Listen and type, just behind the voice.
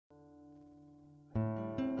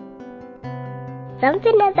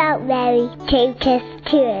something about Mary Totus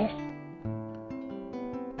Tuus.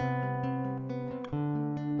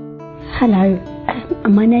 Hello,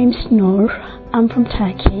 my name's Noor. I'm from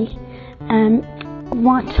Turkey.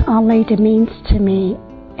 What Our Lady means to me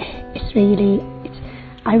is really,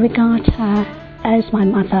 I regard her as my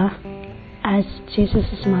mother, as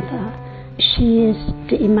Jesus' mother. She is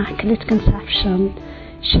the Immaculate Conception.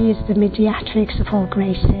 She is the mediatrix of all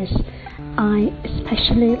graces. I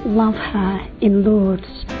especially love her in Lourdes.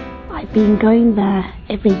 I've been going there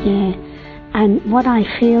every year, and what I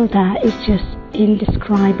feel there is just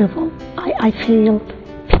indescribable. I feel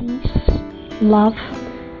peace, love,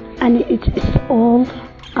 and it's all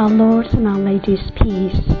our Lord's and Our Lady's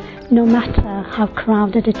peace. No matter how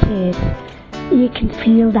crowded it is, you can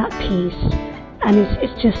feel that peace, and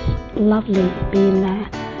it's just lovely being there.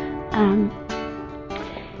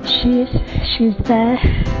 She's there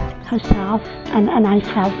herself, and I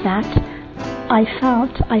felt that. I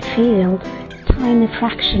feel tiny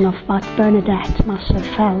fraction of what Bernadette must have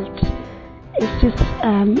felt. It's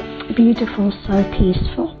just beautiful, so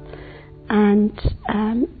peaceful, and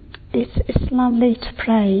it's lovely to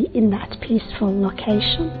pray in that peaceful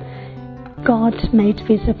location. God made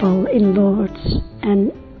visible in Lourdes,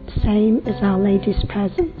 and same as Our Lady's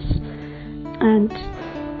presence. And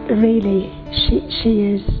really,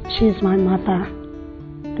 she is my mother,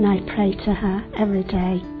 and I pray to her every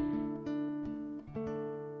day.